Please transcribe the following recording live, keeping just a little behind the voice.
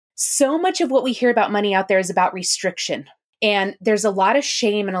So much of what we hear about money out there is about restriction. And there's a lot of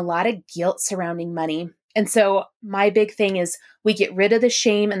shame and a lot of guilt surrounding money. And so my big thing is we get rid of the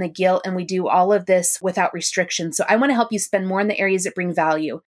shame and the guilt, and we do all of this without restriction. So I want to help you spend more in the areas that bring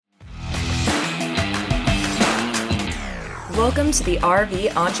value. Welcome to the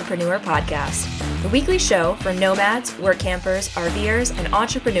RV Entrepreneur Podcast, the weekly show for nomads, work campers, RVers, and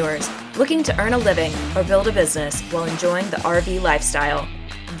entrepreneurs looking to earn a living or build a business while enjoying the RV lifestyle.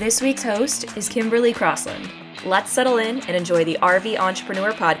 This week's host is Kimberly Crossland. Let's settle in and enjoy the RV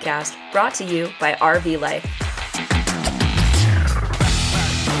Entrepreneur Podcast, brought to you by RV Life.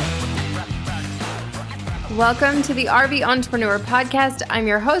 Welcome to the RV Entrepreneur Podcast. I'm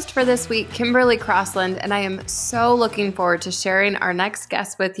your host for this week, Kimberly Crossland, and I am so looking forward to sharing our next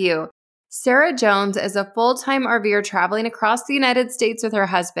guest with you. Sarah Jones is a full-time RVer traveling across the United States with her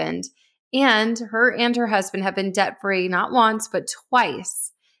husband, and her husband have been debt-free not once, but twice.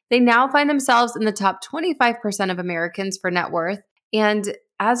 They now find themselves in the top 25% of Americans for net worth, and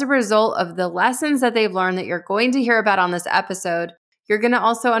as a result of the lessons that they've learned that you're going to hear about on this episode, you're going to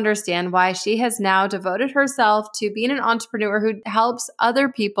also understand why she has now devoted herself to being an entrepreneur who helps other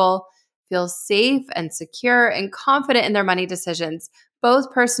people feel safe and secure and confident in their money decisions,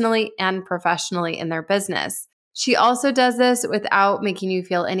 both personally and professionally in their business. She also does this without making you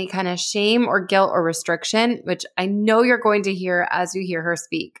feel any kind of shame or guilt or restriction, which I know you're going to hear as you hear her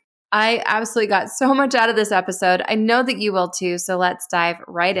speak. I absolutely got so much out of this episode. I know that you will too, so let's dive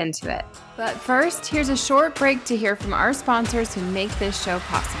right into it. But first, here's a short break to hear from our sponsors who make this show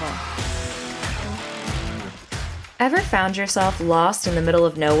possible. Ever found yourself lost in the middle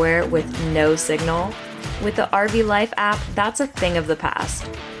of nowhere with no signal? With the RV Life app, that's a thing of the past.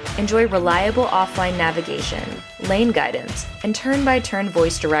 Enjoy reliable offline navigation, lane guidance, and turn-by-turn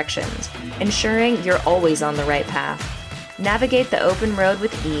voice directions, ensuring you're always on the right path. Navigate the open road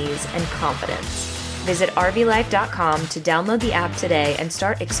with ease and confidence. Visit rvlife.com to download the app today and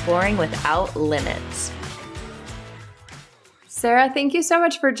start exploring without limits. Sarah, thank you so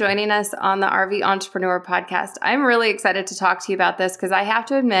much for joining us on the RV Entrepreneur Podcast. I'm really excited to talk to you about this because I have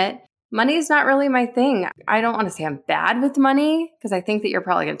to admit, money is not really my thing. I don't want to say I'm bad with money because I think that you're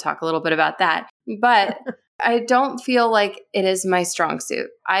probably going to talk a little bit about that, but I don't feel like it is my strong suit.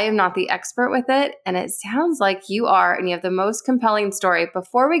 I am not the expert with it, and it sounds like you are, and you have the most compelling story.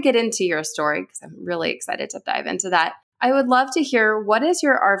 Before we get into your story, because I'm really excited to dive into that, I would love to hear, what is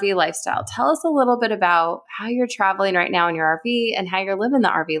your RV lifestyle? Tell us a little bit about how you're traveling right now in your RV and how you're living the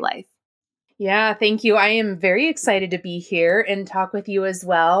RV life. Yeah, thank you. I am very excited to be here and talk with you as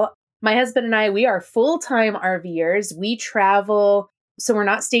well. My husband and I, we are full-time RVers. We travel. So we're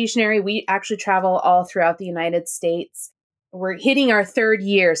not stationary. We actually travel all throughout the United States. We're hitting our third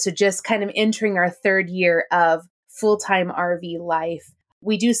year. So just kind of entering our third year of full-time RV life.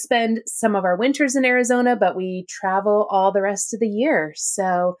 We do spend some of our winters in Arizona, but we travel all the rest of the year.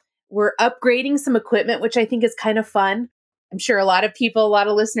 So we're upgrading some equipment, which I think is kind of fun. I'm sure a lot of people, a lot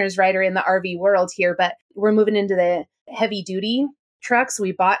of listeners, right, are in the RV world here, but we're moving into the heavy duty trucks.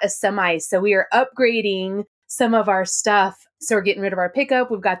 We bought a semi. So we are upgrading some of our stuff. So we're getting rid of our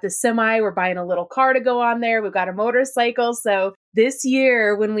pickup. We've got the semi. We're buying a little car to go on there. We've got a motorcycle. So this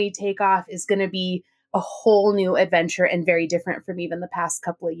year when we take off is going to be a whole new adventure and very different from even the past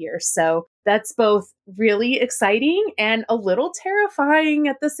couple of years. So that's both really exciting and a little terrifying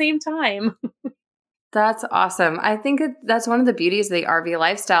at the same time. That's awesome. I think that's one of the beauties of the RV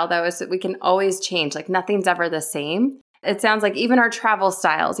lifestyle, though, is that we can always change. Like nothing's ever the same. It sounds like even our travel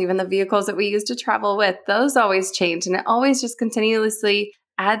styles, even the vehicles that we use to travel with, those always change. And it always just continuously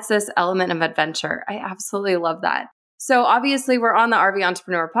adds this element of adventure. I absolutely love that. So obviously we're on the RV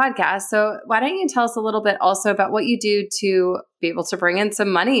Entrepreneur Podcast. So why don't you tell us a little bit also about what you do to be able to bring in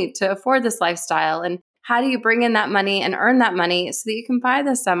some money to afford this lifestyle? And how do you bring in that money and earn that money so that you can buy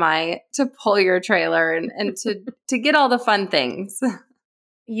the semi to pull your trailer and to get all the fun things?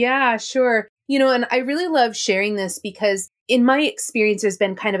 Yeah, sure. And I really love sharing this because in my experience, there's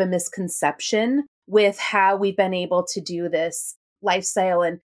been kind of a misconception with how we've been able to do this lifestyle.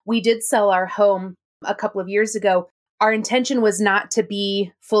 And we did sell our home a couple of years ago. Our intention was not to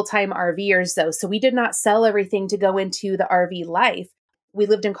be full-time RVers, though. So we did not sell everything to go into the RV life. We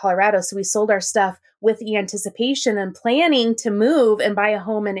lived in Colorado, so we sold our stuff with the anticipation and planning to move and buy a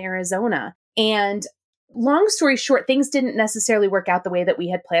home in Arizona. And long story short, things didn't necessarily work out the way that we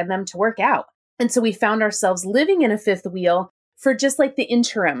had planned them to work out. And so we found ourselves living in a fifth wheel for just like the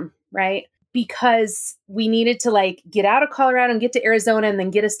interim, right? Because we needed to get out of Colorado and get to Arizona and then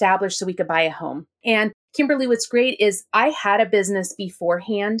get established so we could buy a home. And Kimberly, what's great is I had a business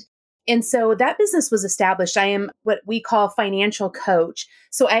beforehand And so that business was established. I am what we call financial coach.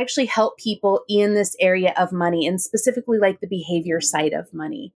 So I actually help people in this area of money and specifically like the behavior side of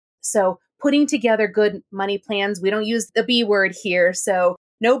money. So putting together good money plans. We don't use the B word here. So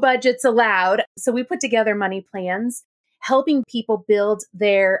no budgets allowed. So we put together money plans, helping people build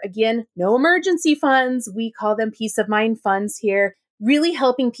their, again, no emergency funds. We call them peace of mind funds here. Really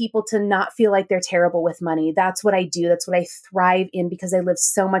helping people to not feel like they're terrible with money. That's what I do. That's what I thrive in because I live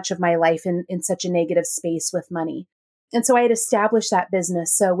so much of my life in such a negative space with money. And so I had established that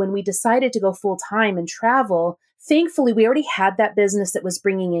business. So when we decided to go full time and travel, thankfully, we already had that business that was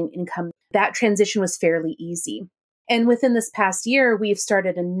bringing in income. That transition was fairly easy. And within this past year, we've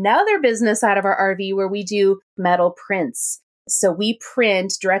started another business out of our RV where we do metal prints. So we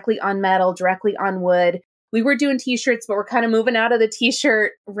print directly on metal, directly on wood. We were doing t-shirts, but we're kind of moving out of the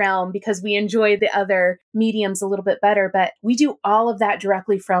t-shirt realm because we enjoy the other mediums a little bit better. But we do all of that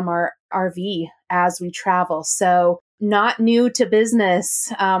directly from our RV as we travel. So not new to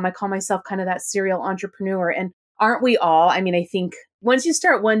business. I call myself kind of that serial entrepreneur. And aren't we all? I mean, I think once you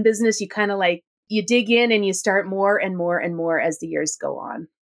start one business, you kind of like, you dig in and you start more and more and more as the years go on.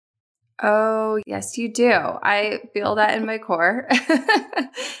 Oh, yes, you do. I feel that in my core.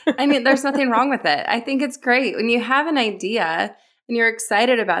 I mean, there's nothing wrong with it. I think it's great. When you have an idea and you're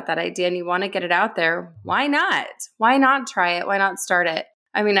excited about that idea and you want to get it out there, why not? Why not try it? Why not start it?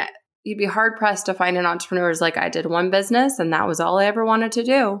 I mean, you'd be hard pressed to find an entrepreneur who's like, I did one business and that was all I ever wanted to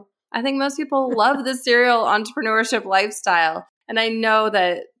do. I think most people love the serial entrepreneurship lifestyle. And I know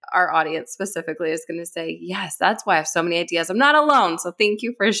that our audience specifically is going to say, yes, that's why I have so many ideas. I'm not alone. So thank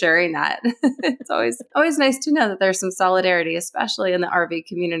you for sharing that. It's always nice to know that there's some solidarity, especially in the RV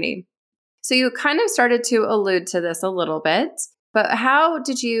community. So you kind of started to allude to this a little bit, but how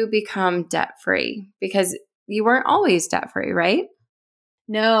did you become debt-free? Because you weren't always debt-free, right?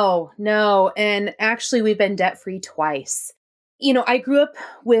 No. And actually, we've been debt-free twice. You know, I grew up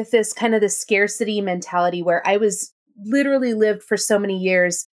with this kind of the scarcity mentality where I was literally lived for so many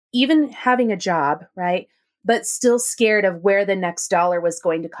years, even having a job, right? But still scared of where the next dollar was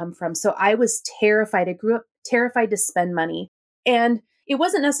going to come from. So I was terrified. I grew up terrified to spend money. And it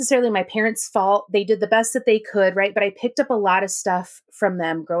wasn't necessarily my parents' fault. They did the best that they could, right? But I picked up a lot of stuff from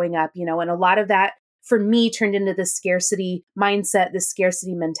them growing up, you know, and a lot of that for me turned into this scarcity mindset, this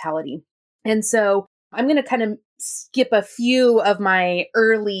scarcity mentality. And so I'm going to kind of skip a few of my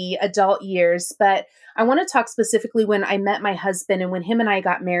early adult years, but I want to talk specifically when I met my husband and when him and I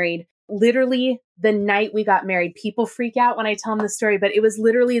got married. Literally the night we got married, people freak out when I tell them the story, but it was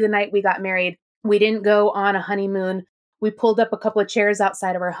literally the night we got married. We didn't go on a honeymoon. We pulled up a couple of chairs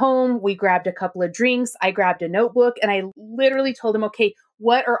outside of our home. We grabbed a couple of drinks. I grabbed a notebook and I literally told him, okay,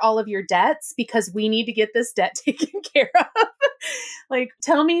 what are all of your debts? Because we need to get this debt taken care of. Like,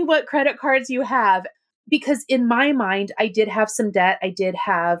 tell me what credit cards you have. Because in my mind, I did have some debt. I did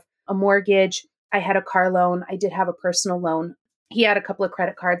have a mortgage. I had a car loan. I did have a personal loan. He had a couple of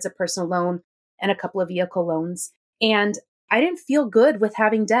credit cards, a personal loan, and a couple of vehicle loans. And I didn't feel good with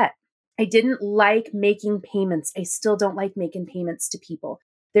having debt. I didn't like making payments. I still don't like making payments to people.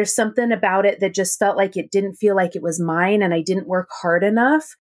 There's something about it that just felt like it didn't feel like it was mine and I didn't work hard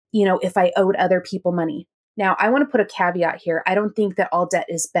enough, you know, if I owed other people money. Now, I want to put a caveat here. I don't think that all debt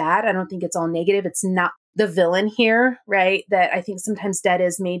is bad. I don't think it's all negative. It's not the villain here, right? That I think sometimes debt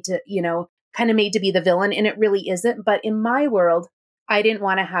is made to, you know, kind of made to be the villain, and it really isn't. But in my world, I didn't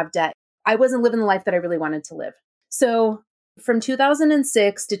want to have debt. I wasn't living the life that I really wanted to live. So from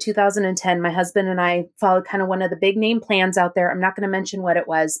 2006 to 2010, my husband and I followed kind of one of the big name plans out there. I'm not going to mention what it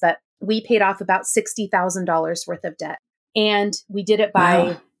was, but we paid off about $60,000 worth of debt. And we did it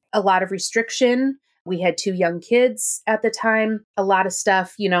by a lot of restriction. We had 2 young kids at the time, a lot of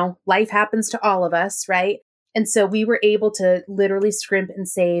stuff, you know, life happens to all of us, right? And so we were able to literally scrimp and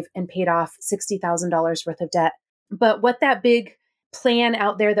save and paid off $60,000 worth of debt. But what that big plan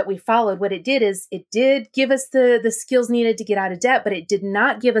out there that we followed, what it did is it did give us the skills needed to get out of debt, but it did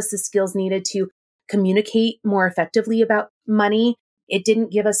not give us the skills needed to communicate more effectively about money. It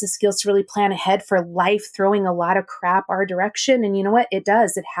didn't give us the skills to really plan ahead for life throwing a lot of crap our direction. And you know what? It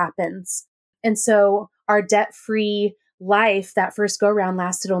does. It happens. And so our debt-free life, that first go around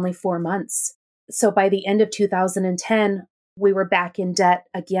lasted only 4 months. So by the end of 2010, we were back in debt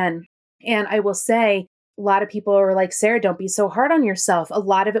again. And I will say, a lot of people were like, Sarah, don't be so hard on yourself. A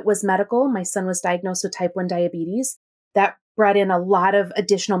lot of it was medical. My son was diagnosed with type 1 diabetes. That brought in a lot of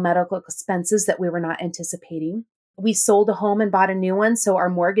additional medical expenses that we were not anticipating. We sold a home and bought a new one. So our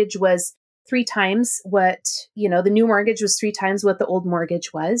mortgage was 3 times what, you know, the new mortgage was 3 times what the old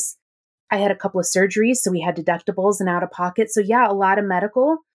mortgage was. I had a couple of surgeries, so we had deductibles and out of pocket. So yeah, a lot of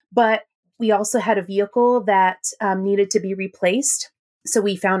medical. But we also had a vehicle that needed to be replaced. So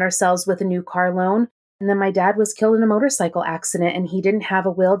we found ourselves with a new car loan. And then my dad was killed in a motorcycle accident, and he didn't have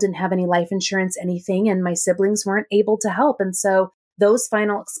a will, didn't have any life insurance, anything. And my siblings weren't able to help. And so those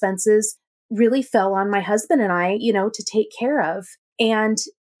final expenses really fell on my husband and I, to take care of. And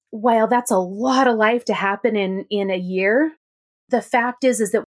while that's a lot of life to happen in a year, the fact is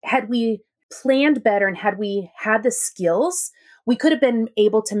that had we planned better and had we had the skills, we could have been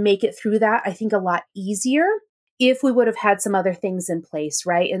able to make it through that, I think, a lot easier if we would have had some other things in place,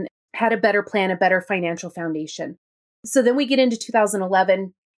 right? And had a better plan, a better financial foundation. So then we get into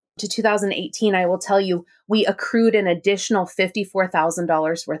 2011 to 2018. I will tell you, we accrued an additional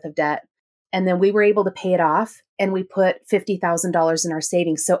 $54,000 worth of debt. And then we were able to pay it off, and we put $50,000 in our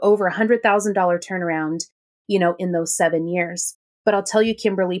savings. So over $100,000 turnaround, in those 7 years. But I'll tell you,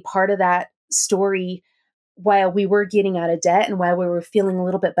 Kimberly, part of that story, while we were getting out of debt and while we were feeling a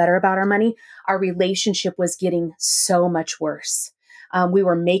little bit better about our money, our relationship was getting so much worse. We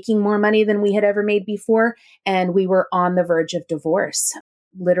were making more money than we had ever made before, and we were on the verge of divorce,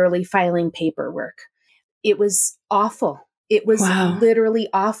 literally filing paperwork. It was awful. It was literally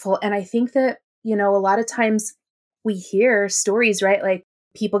awful. And I think that, a lot of times we hear stories, right? Like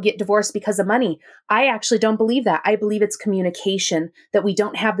people get divorced because of money. I actually don't believe that. I believe it's communication, that we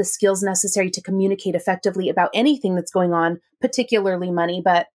don't have the skills necessary to communicate effectively about anything that's going on, particularly money,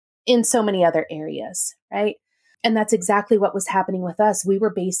 but in so many other areas, right? And that's exactly what was happening with us. We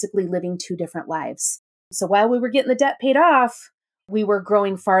were basically living two different lives. So while we were getting the debt paid off, we were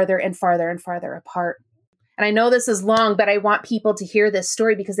growing farther and farther and farther apart. And I know this is long, but I want people to hear this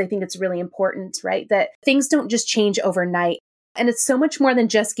story because I think it's really important, right? That things don't just change overnight. And it's so much more than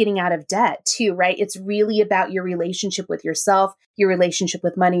just getting out of debt too, right? It's really about your relationship with yourself, your relationship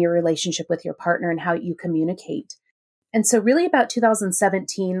with money, your relationship with your partner, and how you communicate. And so really about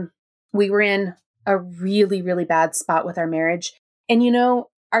 2017, we were in a really, really bad spot with our marriage. And,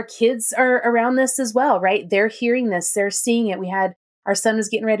 our kids are around this as well, right? They're hearing this, they're seeing it. Our son was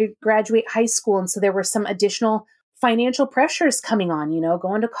getting ready to graduate high school. And so there were some additional financial pressures coming on,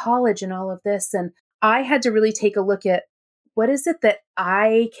 going to college and all of this. And I had to really take a look at what is it that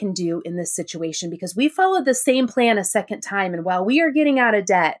I can do in this situation? Because we followed the same plan a second time. And while we are getting out of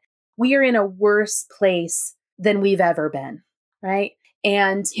debt, we are in a worse place than we've ever been, right?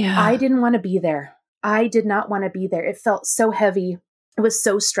 And I didn't want to be there. I did not want to be there. It felt so heavy. It was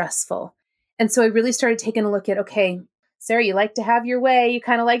so stressful. And so I really started taking a look at, okay, Sarah, you like to have your way. You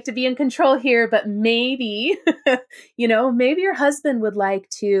kind of like to be in control here, but maybe, maybe your husband would like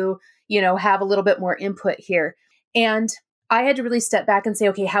to, have a little bit more input here. And I had to really step back and say,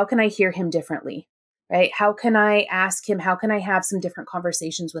 okay, how can I hear him differently, right? How can I ask him? How can I have some different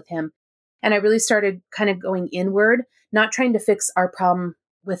conversations with him? And I really started kind of going inward, not trying to fix our problem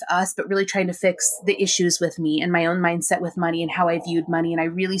with us, but really trying to fix the issues with me and my own mindset with money and how I viewed money. And I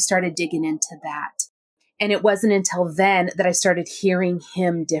really started digging into that. And it wasn't until then that I started hearing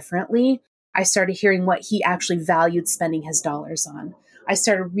him differently. I started hearing what he actually valued spending his dollars on. I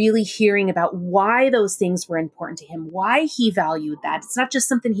started really hearing about why those things were important to him, why he valued that. It's not just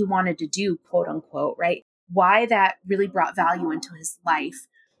something he wanted to do, quote unquote, right? Why that really brought value into his life.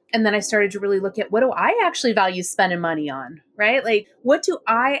 And then I started to really look at, what do I actually value spending money on, right? Like, what do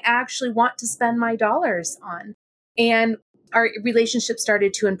I actually want to spend my dollars on? And our relationship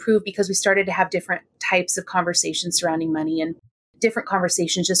started to improve because we started to have different types of conversations surrounding money and different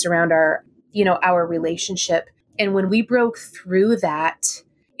conversations just around our relationship. And when we broke through that,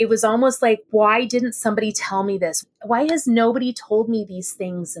 it was almost like, why didn't somebody tell me this? Why has nobody told me these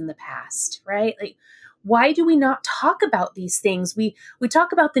things in the past, right? Like, why do we not talk about these things? We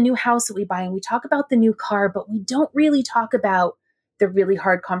talk about the new house that we buy and we talk about the new car, but we don't really talk about the really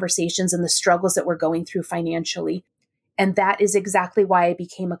hard conversations and the struggles that we're going through financially. And that is exactly why I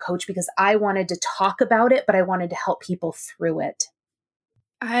became a coach, because I wanted to talk about it, but I wanted to help people through it.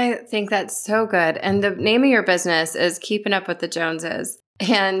 I think that's so good. And the name of your business is Keeping Up with the Joneses.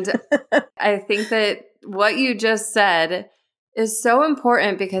 And I think that what you just said is so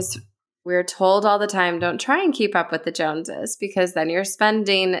important because we're told all the time, don't try and keep up with the Joneses because then you're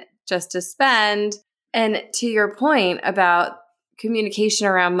spending just to spend. And to your point about communication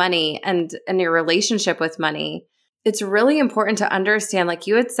around money and your relationship with money, it's really important to understand, like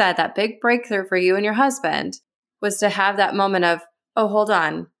you had said, that big breakthrough for you and your husband was to have that moment of, oh, hold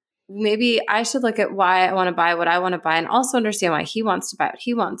on. Maybe I should look at why I want to buy what I want to buy and also understand why he wants to buy what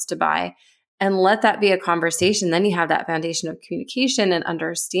he wants to buy and let that be a conversation. Then you have that foundation of communication and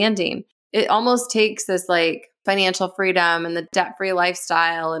understanding. It almost takes this like financial freedom and the debt-free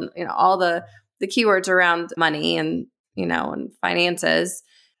lifestyle and all the keywords around money and and finances.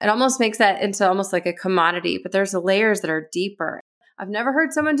 It almost makes that into almost like a commodity, but there's layers that are deeper. I've never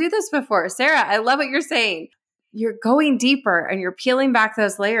heard someone do this before. Sarah, I love what you're saying. You're going deeper and you're peeling back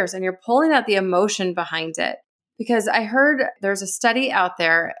those layers and you're pulling out the emotion behind it. Because I heard there's a study out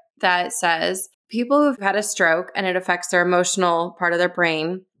there that says people who've had a stroke and it affects their emotional part of their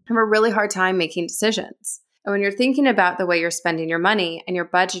brain have a really hard time making decisions. And when you're thinking about the way you're spending your money and you're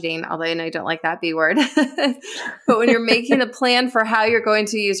budgeting, although I know you don't like that B word, but when you're making a plan for how you're going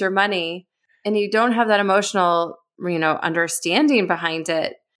to use your money and you don't have that emotional, understanding behind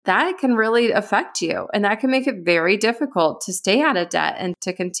it, that can really affect you. And that can make it very difficult to stay out of debt and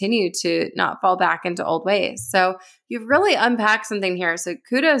to continue to not fall back into old ways. So you've really unpacked something here. So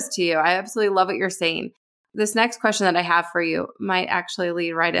kudos to you. I absolutely love what you're saying. This next question that I have for you might actually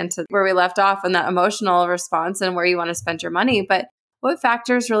lead right into where we left off in that emotional response and where you want to spend your money. But what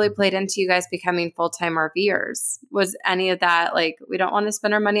factors really played into you guys becoming full-time RVers? Was any of that like, we don't want to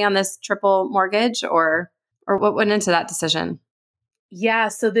spend our money on this triple mortgage, or what went into that decision? Yeah,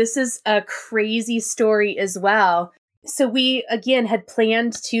 so this is a crazy story as well. So we, again, had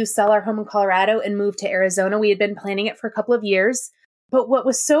planned to sell our home in Colorado and move to Arizona. We had been planning it for a couple of years. But what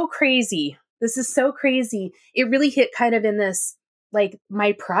was so crazy, this is so crazy, it really hit kind of in this, like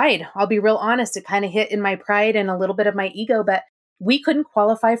my pride. I'll be real honest. It kind of hit in my pride and a little bit of my ego, but we couldn't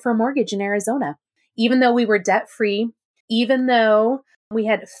qualify for a mortgage in Arizona. Even though we were debt-free, even though we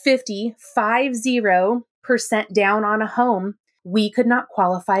had 50% down on a home, we could not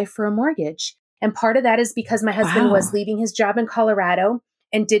qualify for a mortgage. And part of that is because my husband was leaving his job in Colorado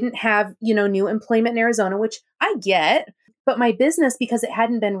and didn't have, new employment in Arizona, which I get. But my business, because it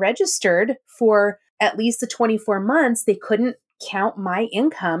hadn't been registered for at least the 24 months, they couldn't count my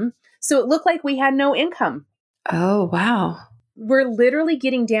income. So it looked like we had no income. Oh, wow. We're literally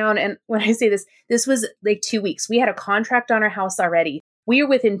getting down. And when I say this was like 2 weeks. We had a contract on our house already. We were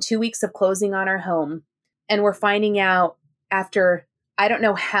within 2 weeks of closing on our home. And we're finding out after, I don't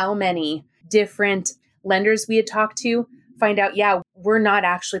know how many different lenders we had talked to, find out, we're not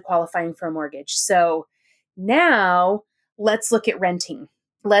actually qualifying for a mortgage. So now let's look at renting.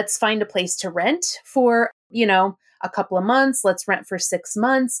 Let's find a place to rent for, a couple of months. Let's rent for 6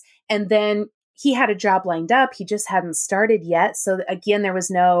 months. And then he had a job lined up. He just hadn't started yet. So again,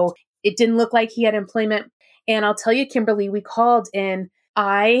 it didn't look like he had employment. And I'll tell you, Kimberly, we called and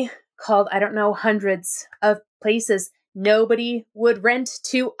I don't know, hundreds of places. Nobody would rent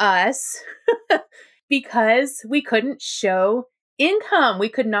to us because we couldn't show income. We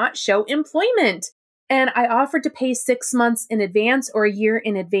could not show employment. And I offered to pay 6 months in advance or a year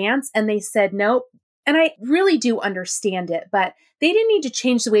in advance. And they said, nope. And I really do understand it, but they didn't need to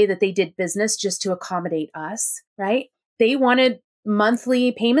change the way that they did business just to accommodate us, right? They wanted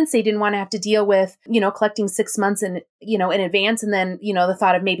monthly payments. They didn't want to have to deal with, collecting 6 months in advance. And then, the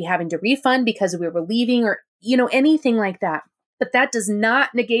thought of maybe having to refund because we were leaving or, anything like that. But that does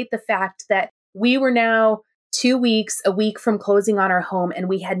not negate the fact that we were now 2 weeks, a week from closing on our home and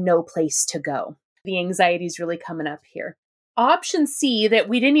we had no place to go. The anxiety is really coming up here. Option C that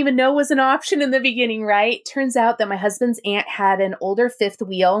we didn't even know was an option in the beginning, right? Turns out that my husband's aunt had an older fifth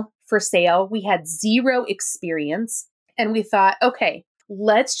wheel for sale. We had zero experience. And we thought, okay,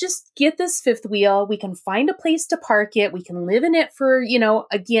 let's just get this fifth wheel. We can find a place to park it. We can live in it for,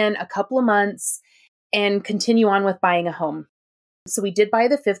 again, a couple of months and continue on with buying a home. So we did buy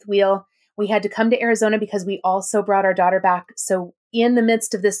the fifth wheel. We had to come to Arizona because we also brought our daughter back. So in the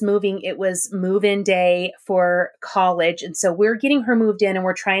midst of this moving, it was move-in day for college. And so we're getting her moved in and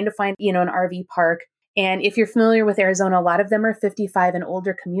we're trying to find, an RV park. And if you're familiar with Arizona, a lot of them are 55 and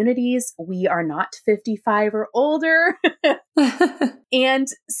older communities. We are not 55 or older. And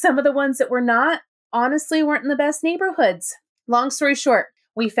some of the ones that were not, honestly, weren't in the best neighborhoods. Long story short,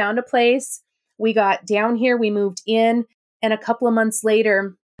 we found a place. We got down here, we moved in, and a couple of months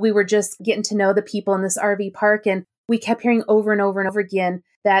later, we were just getting to know the people in this RV park. And we kept hearing over and over and over again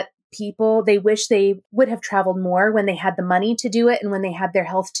that people, they wish they would have traveled more when they had the money to do it and when they had their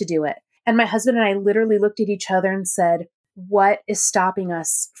health to do it. And my husband and I literally looked at each other and said, what is stopping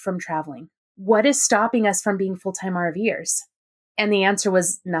us from traveling? What is stopping us from being full-time RVers? And the answer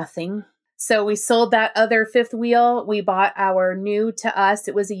was nothing. So we sold that other fifth wheel. We bought our new, to us,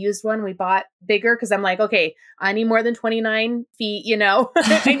 it was a used one. We bought bigger because I'm like, okay, I need more than 29 feet,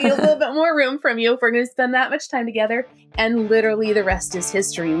 I need a little bit more room from you if we're going to spend that much time together. And literally the rest is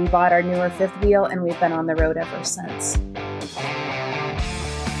history. We bought our newer fifth wheel and we've been on the road ever since.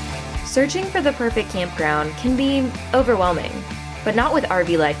 Searching for the perfect campground can be overwhelming, but not with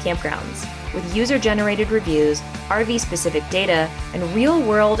RV Life Campgrounds. With user-generated reviews, RV-specific data, and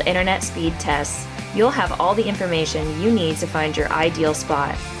real-world internet speed tests, You'll have all the information you need to find your ideal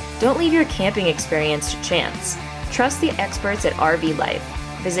spot. Don't leave your camping experience to chance. Trust the experts at RV Life.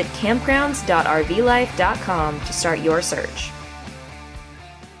 Visit campgrounds.rvlife.com to start your search.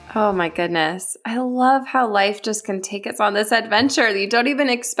 Oh my goodness. I love how life just can take us on this adventure that you don't even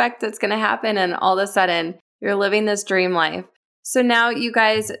expect that's going to happen. And all of a sudden, you're living this dream life. So now you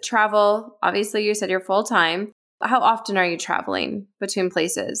guys travel. Obviously, you said you're full time. How often are you traveling between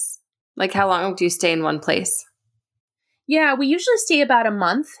places? Like, how long do you stay in one place? Yeah, we usually stay about a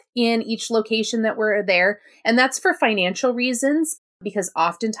month in each location that we're there. And that's for financial reasons, because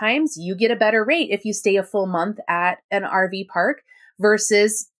oftentimes you get a better rate if you stay a full month at an RV park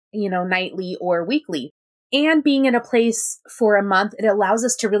versus, nightly or weekly. And being in a place for a month, it allows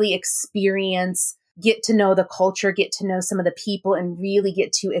us to really experience, get to know the culture, get to know some of the people, and really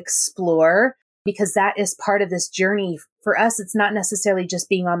get to explore, because that is part of this journey. For us, it's not necessarily just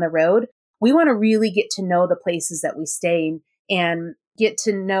being on the road. We want to really get to know the places that we stay in and get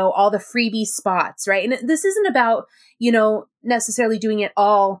to know all the freebie spots, right? And this isn't about, necessarily doing it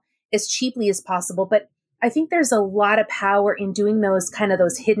all as cheaply as possible, but I think there's a lot of power in doing those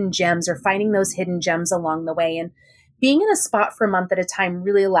hidden gems or finding those hidden gems along the way. And being in a spot for a month at a time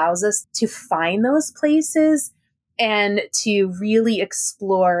really allows us to find those places and to really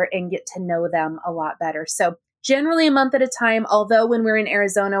explore and get to know them a lot better. So generally a month at a time, although when we're in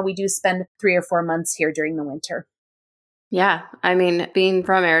Arizona, we do spend 3 or 4 months here during the winter. Yeah. I mean, being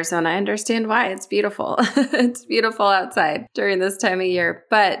from Arizona, I understand why. It's beautiful. It's beautiful outside during this time of year.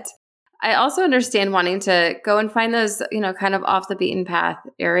 But I also understand wanting to go and find those, kind of off the beaten path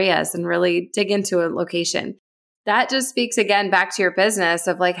areas and really dig into a location. That just speaks again back to your business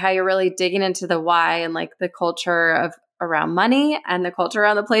of like how you're really digging into the why and like the culture of around money and the culture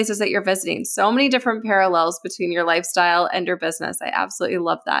around the places that you're visiting. So many different parallels between your lifestyle and your business. I absolutely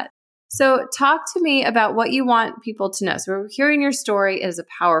love that. So talk to me about what you want people to know. So we're hearing your story. It is a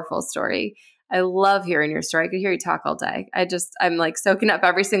powerful story. I love hearing your story. I could hear you talk all day. I'm like soaking up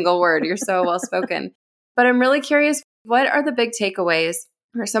every single word. You're so well spoken. But I'm really curious, what are the big takeaways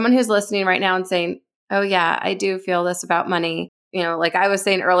for someone who's listening right now and saying, oh yeah, I do feel this about money. Like I was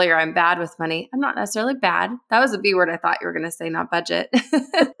saying earlier, I'm bad with money. I'm not necessarily bad. That was a B word I thought you were going to say, not budget.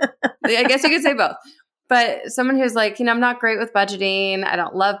 I guess you could say both. But someone who's like, I'm not great with budgeting. I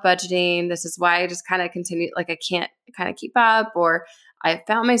don't love budgeting. This is why I just kind of continue, like I can't kind of keep up, or I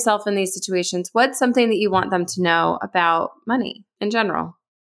found myself in these situations. What's something that you want them to know about money in general?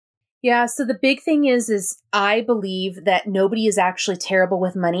 Yeah. So the big thing is I believe that nobody is actually terrible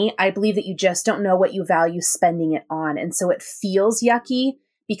with money. I believe that you just don't know what you value spending it on. And so it feels yucky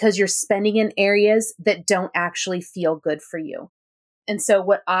because you're spending in areas that don't actually feel good for you. And so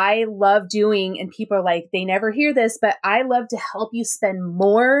what I love doing, and people are like, they never hear this, but I love to help you spend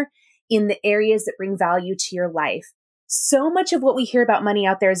more in the areas that bring value to your life. So much of what we hear about money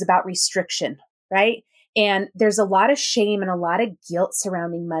out there is about restriction, right? And there's a lot of shame and a lot of guilt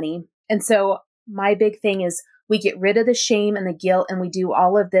surrounding money. And so my big thing is we get rid of the shame and the guilt, and we do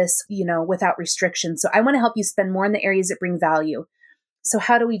all of this, without restriction. So I want to help you spend more in the areas that bring value. So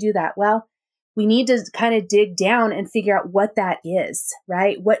how do we do that? Well, we need to kind of dig down and figure out what that is,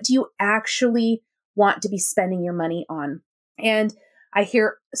 right? What do you actually want to be spending your money on? And I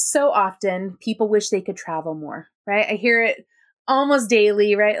hear so often people wish they could travel more, right? I hear it almost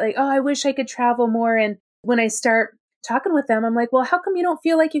daily, right? Like, oh, I wish I could travel more. And when I start talking with them, I'm like, well, how come you don't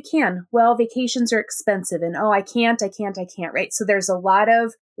feel like you can? Well, vacations are expensive, and I can't, right? So there's a lot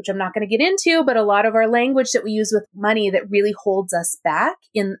of, which I'm not going to get into, but a lot of our language that we use with money that really holds us back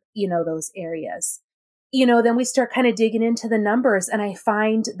in, those areas. Then we start kind of digging into the numbers, and I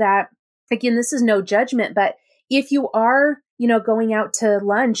find that, again, this is no judgment, but if you are, going out to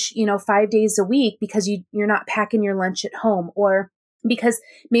lunch, 5 days a week because you're not packing your lunch at home, or because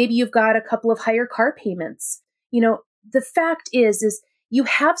maybe you've got a couple of higher car payments, the fact is you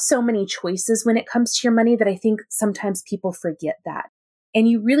have so many choices when it comes to your money that I think sometimes people forget that. And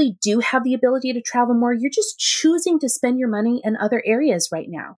you really do have the ability to travel more. You're just choosing to spend your money in other areas right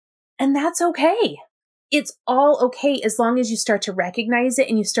now. And that's okay. It's all okay as long as you start to recognize it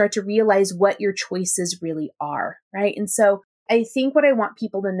and you start to realize what your choices really are, right? And so I think what I want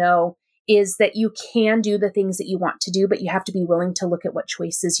people to know is that you can do the things that you want to do, but you have to be willing to look at what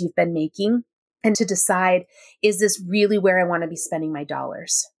choices you've been making and to decide, is this really where I want to be spending my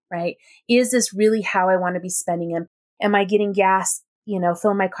dollars, right? Is this really how I want to be spending them? Am I getting gas,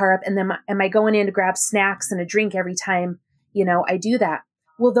 filling my car up? And then am I going in to grab snacks and a drink every time, I do that?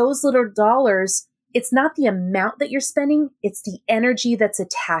 Well, those little dollars, it's not the amount that you're spending, it's the energy that's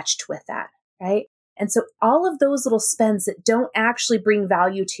attached with that, right? And so all of those little spends that don't actually bring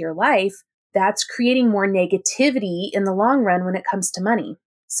value to your life, that's creating more negativity in the long run when it comes to money.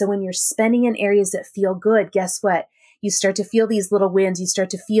 So when you're spending in areas that feel good, guess what? You start to feel these little wins. You start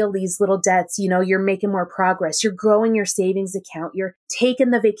to feel these little debts. You're making more progress. You're growing your savings account. You're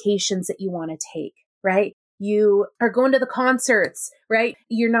taking the vacations that you want to take, right? You are going to the concerts, right?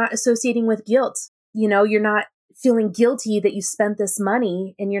 You're not associating with guilt. You're not feeling guilty that you spent this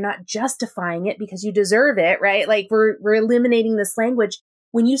money, and you're not justifying it because you deserve it, right? Like we're eliminating this language.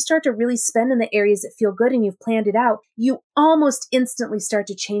 When you start to really spend in the areas that feel good and you've planned it out, you almost instantly start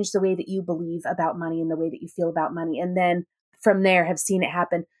to change the way that you believe about money and the way that you feel about money. And then from there, have seen it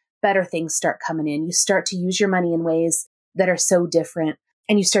happen. Better things start coming in. You start to use your money in ways that are so different,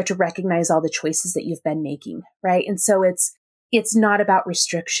 and you start to recognize all the choices that you've been making, right? And so it's not about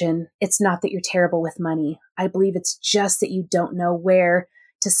restriction. It's not that you're terrible with money. I believe it's just that you don't know where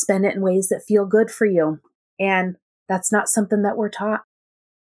to spend it in ways that feel good for you. And that's not something that we're taught.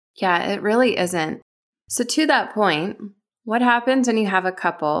 Yeah, it really isn't. So to that point, what happens when you have a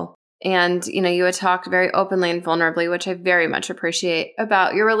couple and, you had talked very openly and vulnerably, which I very much appreciate,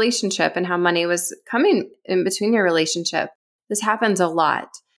 about your relationship and how money was coming in between your relationship. This happens a lot.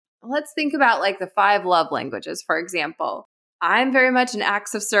 Let's think about like the 5 love languages, for example. I'm very much an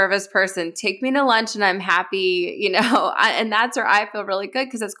acts of service person. Take me to lunch and I'm happy, and that's where I feel really good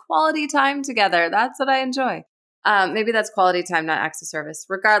because it's quality time together. That's what I enjoy. Maybe that's quality time, not acts of service.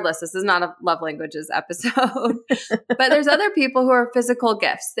 Regardless, this is not a love languages episode. But there's other people who are physical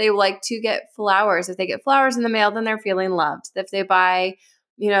gifts. They like to get flowers. If they get flowers in the mail, then they're feeling loved. If they buy,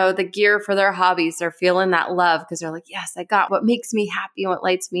 the gear for their hobbies, they're feeling that love because they're like, yes, I got what makes me happy and what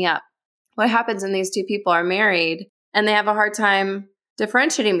lights me up. What happens when these two people are married and they have a hard time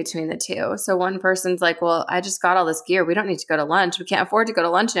differentiating between the two? So one person's like, well, I just got all this gear. We don't need to go to lunch. We can't afford to go to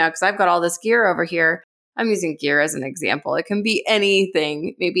lunch now because I've got all this gear over here. I'm using gear as an example. It can be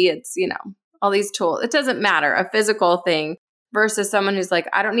anything. Maybe it's, all these tools. It doesn't matter, a physical thing versus someone who's like,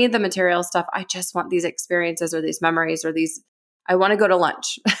 I don't need the material stuff. I just want these experiences or these memories or I want to go to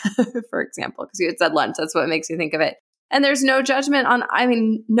lunch, for example, because you had said lunch. That's what makes you think of it. And there's no judgment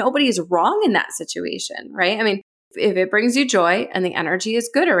nobody's wrong in that situation, right? If it brings you joy and the energy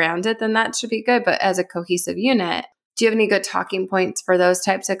is good around it, then that should be good. But as a cohesive unit, do you have any good talking points for those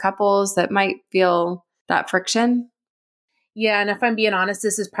types of couples that might feel that friction? Yeah. And if I'm being honest,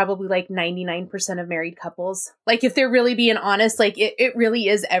 this is probably like 99% of married couples. Like if they're really being honest, like it really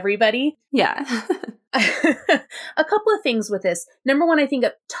is everybody. Yeah. A couple of things with this. Number one, I think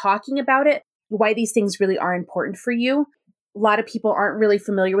talking about it, why these things really are important for you. A lot of people aren't really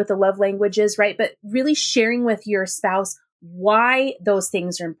familiar with the love languages, right? But really sharing with your spouse why those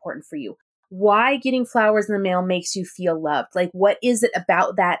things are important for you. Why getting flowers in the mail makes you feel loved. Like what is it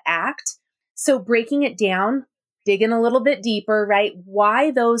about that act? So breaking it down, digging a little bit deeper, right?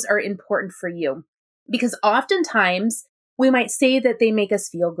 Why those are important for you. Because oftentimes we might say that they make us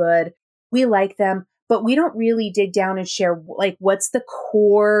feel good. We like them, but we don't really dig down and share like what's the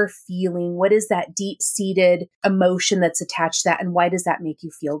core feeling? What is that deep-seated emotion that's attached to that? And why does that make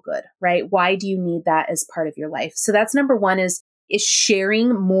you feel good, right? Why do you need that as part of your life? So that's number one is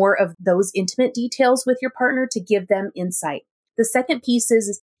sharing more of those intimate details with your partner to give them insight. The second piece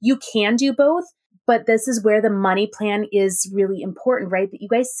is you can do both, but this is where the money plan is really important, right? That you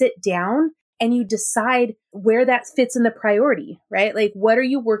guys sit down and you decide where that fits in the priority, right? Like, what are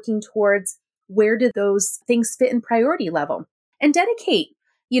you working towards? Where do those things fit in priority level? And dedicate,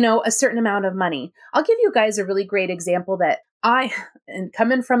 a certain amount of money. I'll give you guys a really great example that and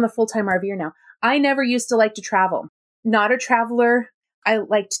coming from a full-time RVer now, I never used to like to travel. Not a traveler. I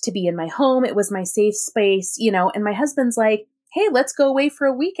liked to be in my home. It was my safe space, and my husband's like, hey, let's go away for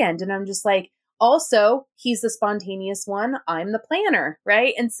a weekend. And I'm just like, also, he's the spontaneous one. I'm the planner,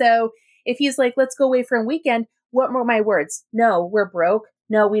 right? And so if he's like, let's go away for a weekend, what were my words? No, we're broke.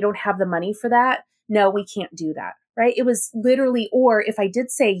 No, we don't have the money for that. No, we can't do that, right? It was literally, or if I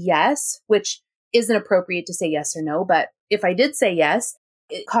did say yes, which isn't appropriate to say yes or no, but if I did say yes,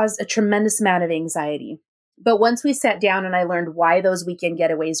 it caused a tremendous amount of anxiety. But once we sat down and I learned why those weekend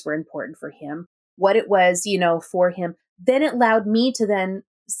getaways were important for him, what it was, for him, then it allowed me to then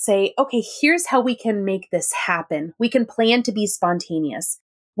say, okay, here's how we can make this happen. We can plan to be spontaneous.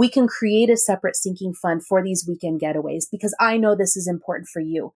 We can create a separate sinking fund for these weekend getaways because I know this is important for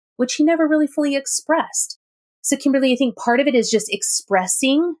you, which he never really fully expressed. So Kimberly, I think part of it is just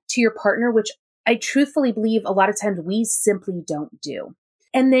expressing to your partner, which I truthfully believe a lot of times we simply don't do.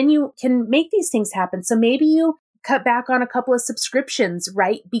 And then you can make these things happen. So maybe you cut back on a couple of subscriptions,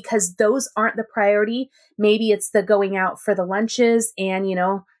 right? Because those aren't the priority. Maybe it's the going out for the lunches and,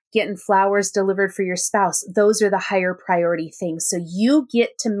 getting flowers delivered for your spouse. Those are the higher priority things. So you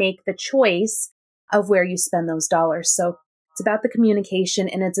get to make the choice of where you spend those dollars. So it's about the communication,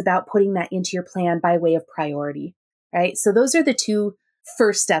 and it's about putting that into your plan by way of priority, right? So those are the two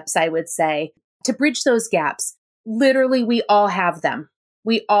first steps, I would say, to bridge those gaps. Literally, we all have them.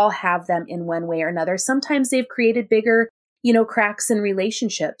 We all have them in one way or another. Sometimes they've created bigger, cracks in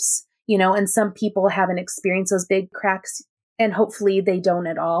relationships, and some people haven't experienced those big cracks, and hopefully they don't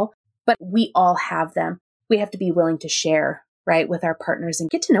at all. But we all have them. We have to be willing to share, right, with our partners and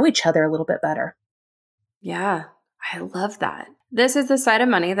get to know each other a little bit better. Yeah, I love that. This is the side of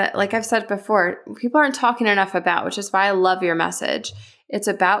money that, like I've said before, people aren't talking enough about, which is why I love your message. It's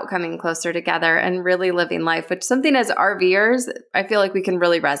about coming closer together and really living life, which something as RVers, I feel like we can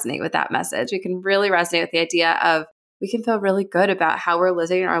really resonate with that message. We can really resonate with the idea of we can feel really good about how we're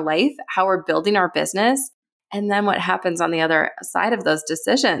living our life, how we're building our business, and then what happens on the other side of those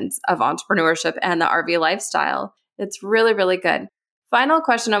decisions of entrepreneurship and the RV lifestyle. It's really, really good. Final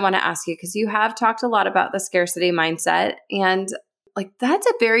question I want to ask you, because you have talked a lot about the scarcity mindset, and like that's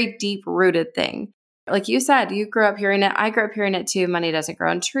a very deep rooted thing. Like you said, you grew up hearing it. I grew up hearing it too. Money doesn't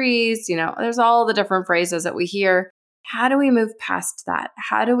grow on trees. There's all the different phrases that we hear. How do we move past that?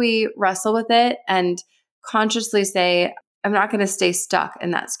 How do we wrestle with it and consciously say, I'm not going to stay stuck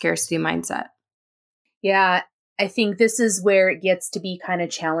in that scarcity mindset? Yeah, I think this is where it gets to be kind of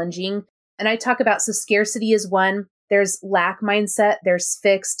challenging. And I talk about, so scarcity is one. There's lack mindset, there's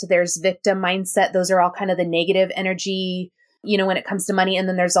fixed, there's victim mindset. Those are all kind of the negative energy, when it comes to money. And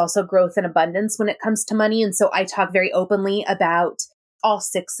then there's also growth and abundance when it comes to money. And so I talk very openly about all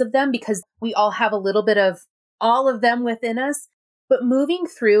 6 of them because we all have a little bit of all of them within us. But moving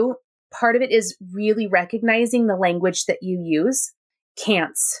through, part of it is really recognizing the language that you use.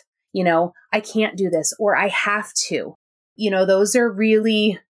 Can'ts, I can't do this, or I have to. Those are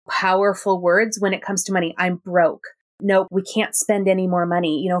really powerful words when it comes to money. I'm broke. Nope, we can't spend any more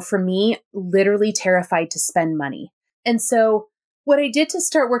money. For me, literally terrified to spend money. And so what I did to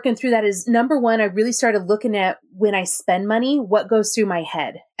start working through that is, number one, I really started looking at when I spend money, what goes through my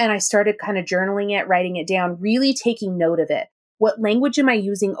head. And I started kind of journaling it, writing it down, really taking note of it. What language am I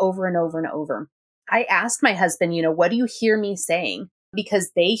using over and over and over? I asked my husband, what do you hear me saying?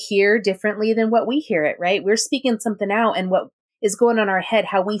 Because they hear differently than what we hear it, right? We're speaking something out, and what is going on in our head,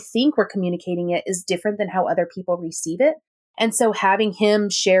 how we think we're communicating it, is different than how other people receive it. And so having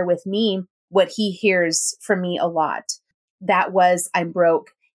him share with me what he hears from me a lot, that was, I'm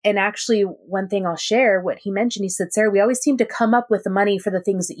broke. And actually, one thing I'll share, what he mentioned, he said, Sarah, we always seem to come up with the money for the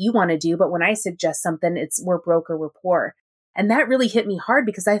things that you want to do. But when I suggest something, it's we're broke or we're poor. And that really hit me hard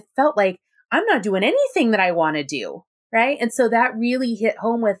because I felt like I'm not doing anything that I want to do. Right. And so that really hit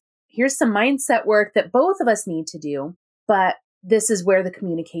home with, here's some mindset work that both of us need to do. But this is where the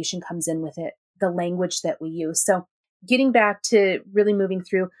communication comes in with it, the language that we use. So getting back to really moving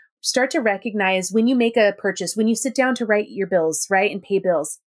through, start to recognize when you make a purchase, when you sit down to write your bills, right, and pay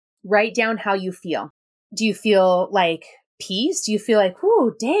bills, write down how you feel. Do you feel like peace? Do you feel like,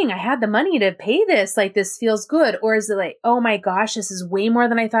 oh, dang, I had the money to pay this. Like, this feels good. Or is it like, oh my gosh, this is way more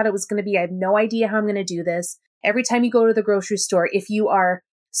than I thought it was going to be. I have no idea how I'm going to do this. Every time you go to the grocery store, if you are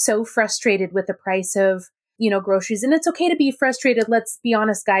so frustrated with the price of groceries. And it's okay to be frustrated. Let's be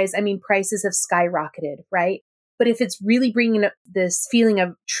honest, guys. I mean, prices have skyrocketed, right? But if it's really bringing up this feeling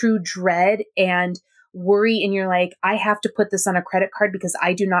of true dread and worry, and you're like, I have to put this on a credit card because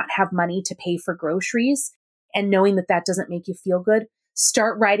I do not have money to pay for groceries, and knowing that that doesn't make you feel good,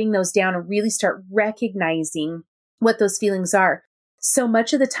 start writing those down and really start recognizing what those feelings are. So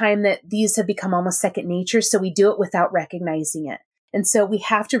much of the time that these have become almost second nature, so we do it without recognizing it. And so we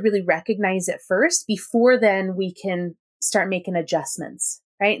have to really recognize it first before then we can start making adjustments,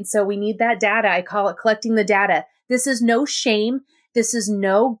 right? And so we need that data. I call it collecting the data. This is no shame. This is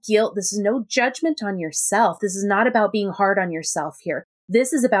no guilt. This is no judgment on yourself. This is not about being hard on yourself here.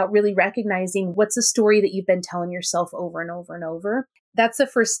 This is about really recognizing what's the story that you've been telling yourself over and over and over. That's the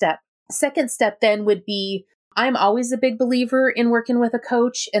first step. Second step then would be, I'm always a big believer in working with a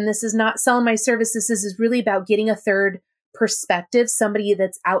coach. And this is not selling my services. This is really about getting a third perspective, somebody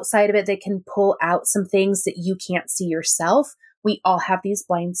that's outside of it that can pull out some things that you can't see yourself. We all have these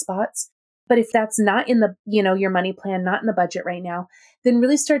blind spots. But if that's not in the, your money plan, not in the budget right now, then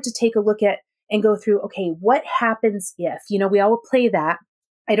really start to take a look at and go through, okay, what happens if, we all play that.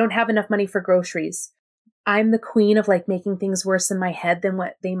 I don't have enough money for groceries. I'm the queen of like making things worse in my head than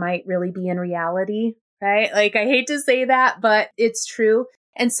what they might really be in reality, right? Like, I hate to say that, but it's true.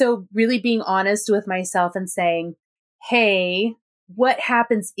 And so really being honest with myself and saying, hey, what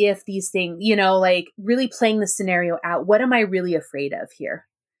happens if these things, like really playing the scenario out? What am I really afraid of here?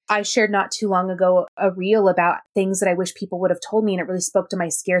 I shared not too long ago a reel about things that I wish people would have told me. And it really spoke to my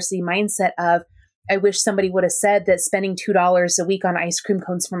scarcity mindset of, I wish somebody would have said that spending $2 a week on ice cream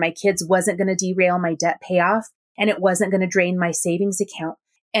cones for my kids wasn't going to derail my debt payoff, and it wasn't going to drain my savings account.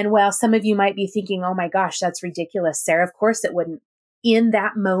 And while some of you might be thinking, oh my gosh, that's ridiculous, Sarah, of course it wouldn't. In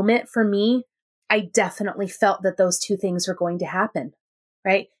that moment for me, I definitely felt that those two things were going to happen,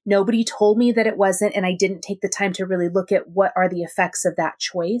 right? Nobody told me that it wasn't, and I didn't take the time to really look at what are the effects of that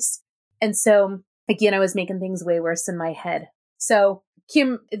choice. And so again, I was making things way worse in my head. So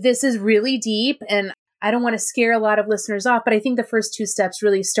Kim, this is really deep, and I don't want to scare a lot of listeners off, but I think the first two steps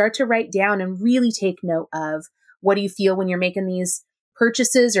really start to write down and really take note of what do you feel when you're making these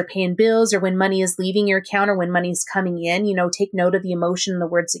purchases or paying bills, or when money is leaving your account, or when money is coming in. Take note of the emotion and the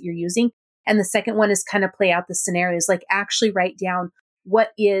words that you're using. And the second one is kind of play out the scenarios, like actually write down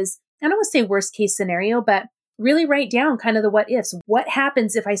what is, I don't want to say worst case scenario, but really write down kind of the what ifs. What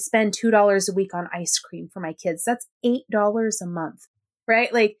happens if I spend $2 a week on ice cream for my kids? That's $8 a month,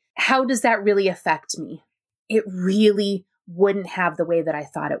 right? Like, how does that really affect me? It really wouldn't have the way that I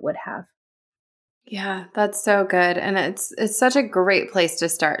thought it would have. Yeah, that's so good. And it's such a great place to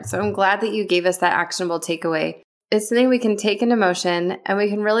start. So I'm glad that you gave us that actionable takeaway. It's something we can take into motion, and we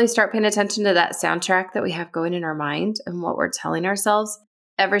can really start paying attention to that soundtrack that we have going in our mind and what we're telling ourselves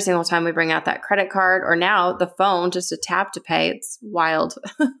every single time we bring out that credit card, or now the phone, just a tap to pay. It's wild.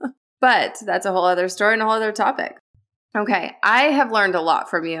 But that's a whole other story and a whole other topic. Okay, I have learned a lot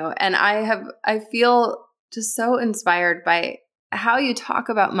from you, and I feel just so inspired by how you talk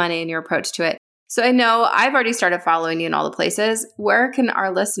about money and your approach to it. So I know I've already started following you in all the places. Where can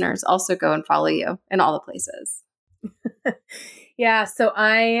our listeners also go and follow you in all the places? Yeah, so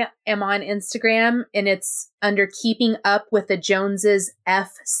I am on Instagram, and it's under Keeping Up with the Joneses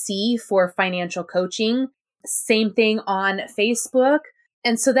FC for financial coaching. Same thing on Facebook.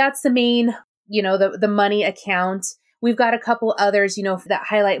 And so that's the main, the money account. We've got a couple others, that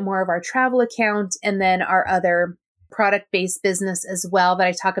highlight more of our travel account, and then our other product-based business as well that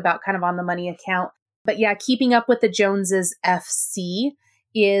I talk about kind of on the money account. But yeah, Keeping Up with the Joneses FC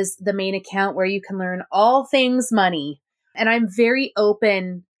is the main account where you can learn all things money. And I'm very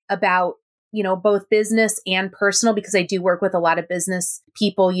open about, both business and personal, because I do work with a lot of business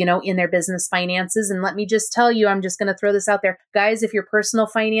people, in their business finances. And let me just tell you, I'm just going to throw this out there. Guys, if your personal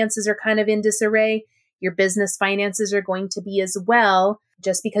finances are kind of in disarray, your business finances are going to be as well.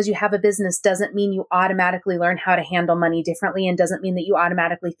 Just because you have a business doesn't mean you automatically learn how to handle money differently, and doesn't mean that you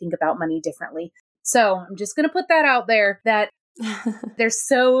automatically think about money differently. So I'm just going to put that out there, that they're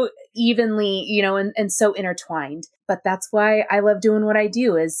so evenly, and so intertwined. But that's why I love doing what I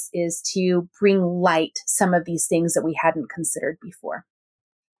do, is to bring light some of these things that we hadn't considered before.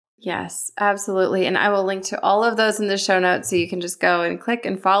 Yes, absolutely. And I will link to all of those in the show notes, so you can just go and click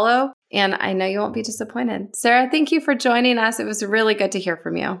and follow. And I know you won't be disappointed. Sarah, thank you for joining us. It was really good to hear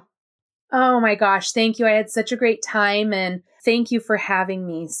from you. Oh my gosh, thank you. I had such a great time, and thank you for having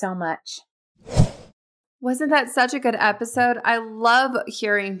me so much. Wasn't that such a good episode? I love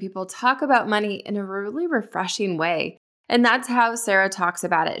hearing people talk about money in a really refreshing way. And that's how Sarah talks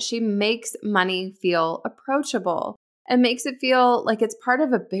about it. She makes money feel approachable and makes it feel like it's part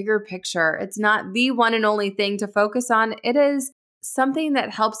of a bigger picture. It's not the one and only thing to focus on. It is something that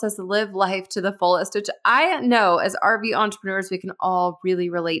helps us live life to the fullest, which I know as RV entrepreneurs, we can all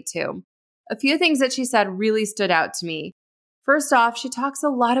really relate to. A few things that she said really stood out to me. First off, she talks a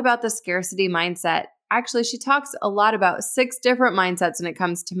lot about the scarcity mindset. Actually, she talks a lot about 6 different mindsets when it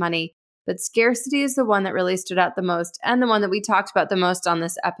comes to money, but scarcity is the one that really stood out the most, and the one that we talked about the most on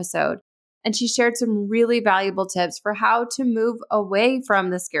this episode. And she shared some really valuable tips for how to move away from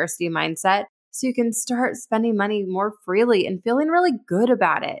the scarcity mindset, so you can start spending money more freely and feeling really good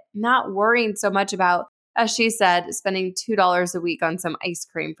about it, not worrying so much about, as she said, spending $2 a week on some ice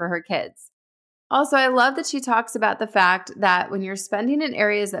cream for her kids. Also, I love that she talks about the fact that when you're spending in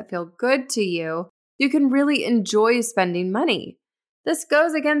areas that feel good to you, you can really enjoy spending money. This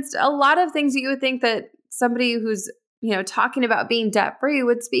goes against a lot of things that you would think that somebody who's, talking about being debt-free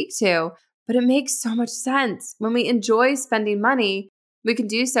would speak to, but it makes so much sense. When we enjoy spending money, we can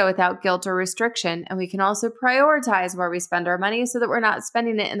do so without guilt or restriction, and we can also prioritize where we spend our money so that we're not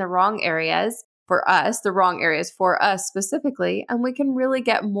spending it in the wrong areas for us, the wrong areas for us specifically, and we can really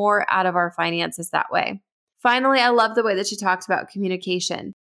get more out of our finances that way. Finally, I love the way that she talks about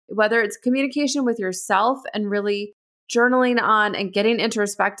communication. Whether it's communication with yourself and really journaling on and getting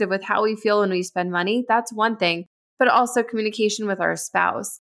introspective with how we feel when we spend money, that's one thing, but also communication with our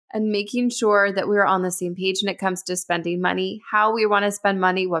spouse and making sure that we're on the same page when it comes to spending money, how we want to spend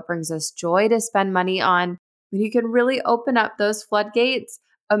money, what brings us joy to spend money on. When you can really open up those floodgates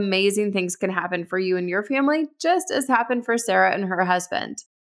amazing things can happen for you and your family, just as happened for Sarah and her husband.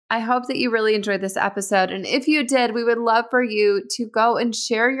 I hope that you really enjoyed this episode. And if you did, we would love for you to go and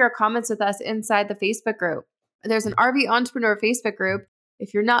share your comments with us inside the Facebook group. There's an RV Entrepreneur Facebook group.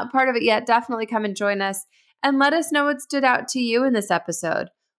 If you're not part of it yet, definitely come and join us and let us know what stood out to you in this episode.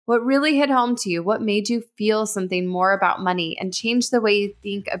 What really hit home to you? What made you feel something more about money and change the way you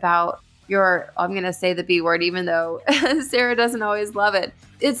think about I'm going to say the B word, even though Sarah doesn't always love it.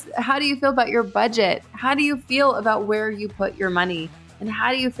 It's how do you feel about your budget? How do you feel about where you put your money? And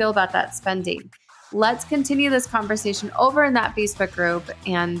how do you feel about that spending? Let's continue this conversation over in that Facebook group.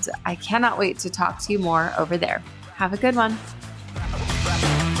 And I cannot wait to talk to you more over there. Have a good one.